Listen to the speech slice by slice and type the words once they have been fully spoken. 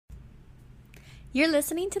You're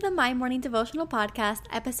listening to the My Morning Devotional Podcast,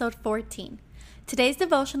 episode 14. Today's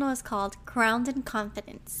devotional is called Crowned in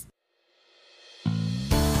Confidence.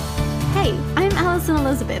 Hey, I'm Allison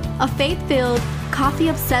Elizabeth, a faith-filled,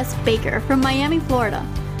 coffee-obsessed baker from Miami, Florida.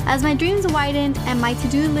 As my dreams widened and my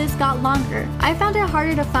to-do list got longer, I found it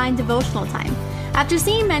harder to find devotional time. After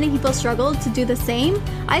seeing many people struggle to do the same,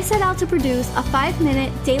 I set out to produce a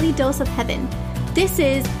 5-minute daily dose of heaven. This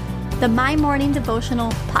is the My Morning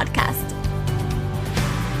Devotional Podcast.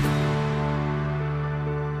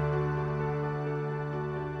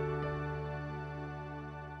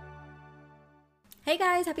 Hey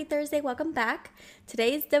guys, happy Thursday, welcome back.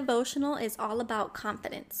 Today's devotional is all about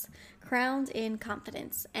confidence, crowned in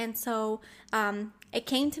confidence. And so it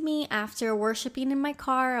came to me after worshiping in my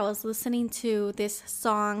car. I was listening to this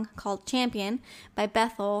song called Champion by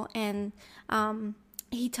Bethel, and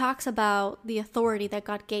he talks about the authority that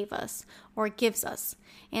God gave us or gives us.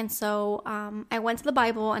 And so I went to the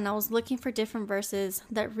Bible and I was looking for different verses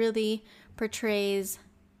that really portrays,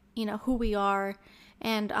 who we are.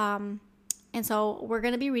 And so we're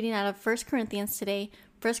going to be reading out of 1 Corinthians today,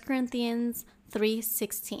 1 Corinthians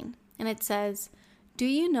 3:16. And it says, "Do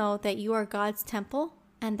you know that you are God's temple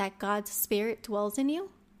and that God's Spirit dwells in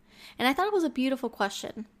you?" And I thought it was a beautiful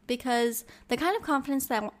question because the kind of confidence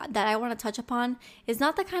that I want to touch upon is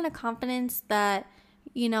not the kind of confidence that,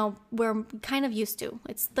 we're kind of used to.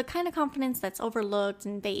 It's the kind of confidence that's overlooked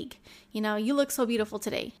and vague. You look so beautiful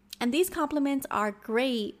today. And these compliments are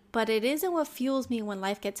great, but it isn't what fuels me when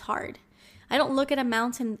life gets hard. I don't look at a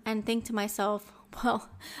mountain and think to myself, well,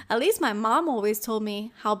 at least my mom always told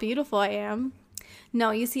me how beautiful I am.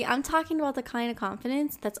 No, you see, I'm talking about the kind of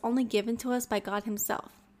confidence that's only given to us by God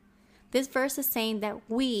Himself. This verse is saying that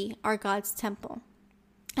we are God's temple.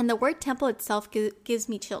 And the word temple itself gives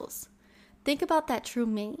me chills. Think about that true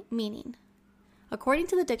meaning. According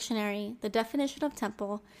to the dictionary, the definition of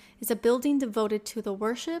temple is a building devoted to the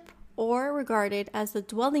worship or regarded as the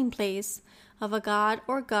dwelling place of a god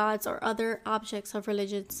or gods or other objects of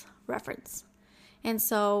religion's reference. And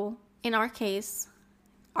so, in our case,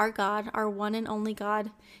 our God, our one and only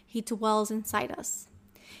God, He dwells inside us.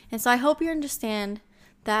 And so I hope you understand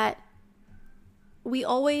that we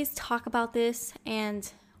always talk about this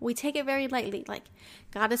and we take it very lightly. Like,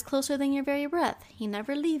 God is closer than your very breath. He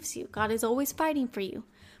never leaves you. God is always fighting for you.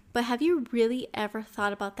 But have you really ever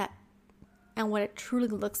thought about that and what it truly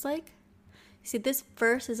looks like? See, this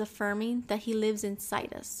verse is affirming that He lives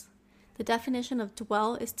inside us. The definition of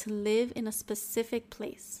dwell is to live in a specific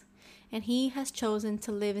place. And He has chosen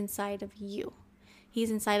to live inside of you.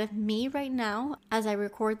 He's inside of me right now as I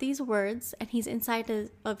record these words, and He's inside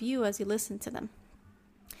of you as you listen to them.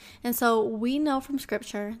 And so we know from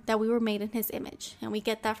Scripture that we were made in His image, and we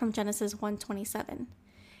get that from Genesis 1:27.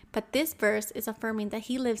 But this verse is affirming that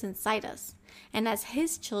He lives inside us, and as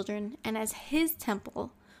His children and as His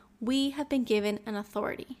temple, we have been given an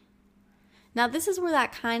authority. Now, this is where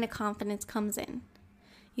that kind of confidence comes in.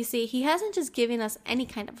 You see, He hasn't just given us any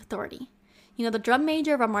kind of authority. The drum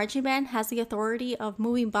major of a marching band has the authority of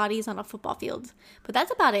moving bodies on a football field, but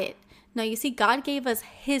that's about it. No, you see, God gave us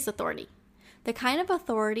His authority. The kind of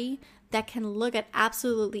authority that can look at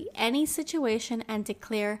absolutely any situation and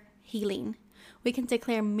declare healing. We can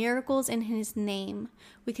declare miracles in His name.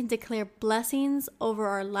 We can declare blessings over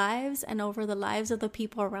our lives and over the lives of the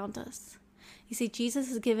people around us. You see, Jesus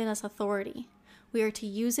has given us authority. We are to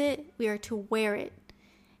use it. We are to wear it.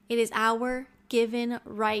 It is our given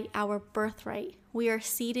right, our birthright. We are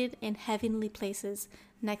seated in heavenly places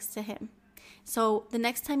next to Him. So the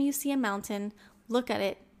next time you see a mountain, look at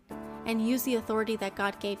it and use the authority that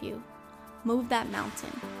God gave you. Move that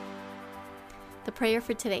mountain. The prayer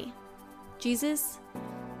for today. Jesus,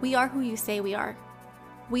 we are who You say we are.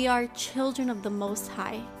 We are children of the Most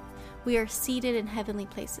High. We are seated in heavenly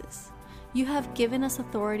places. You have given us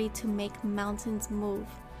authority to make mountains move.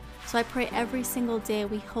 So I pray every single day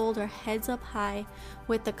we hold our heads up high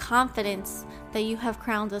with the confidence that You have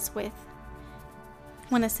crowned us with.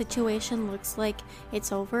 When a situation looks like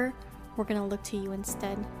it's over, we're going to look to You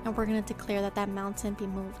instead, and we're going to declare that mountain be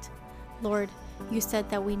moved. Lord, You said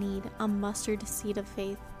that we need a mustard seed of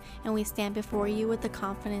faith, and we stand before You with the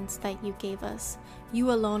confidence that You gave us.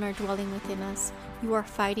 You alone are dwelling within us. You are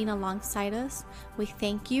fighting alongside us. We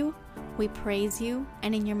thank You, we praise You,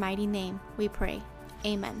 and in Your mighty name we pray.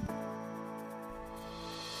 Amen.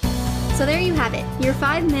 So there you have it, your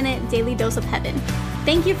 5-minute daily dose of heaven.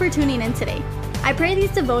 Thank you for tuning in today. I pray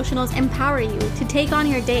these devotionals empower you to take on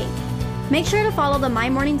your day. Make sure to follow the My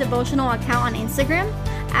Morning Devotional account on Instagram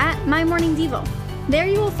at MyMorningDevo. There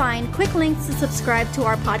you will find quick links to subscribe to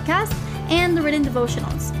our podcast and the written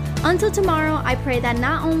devotionals. Until tomorrow, I pray that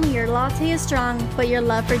not only your latte is strong, but your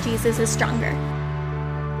love for Jesus is stronger.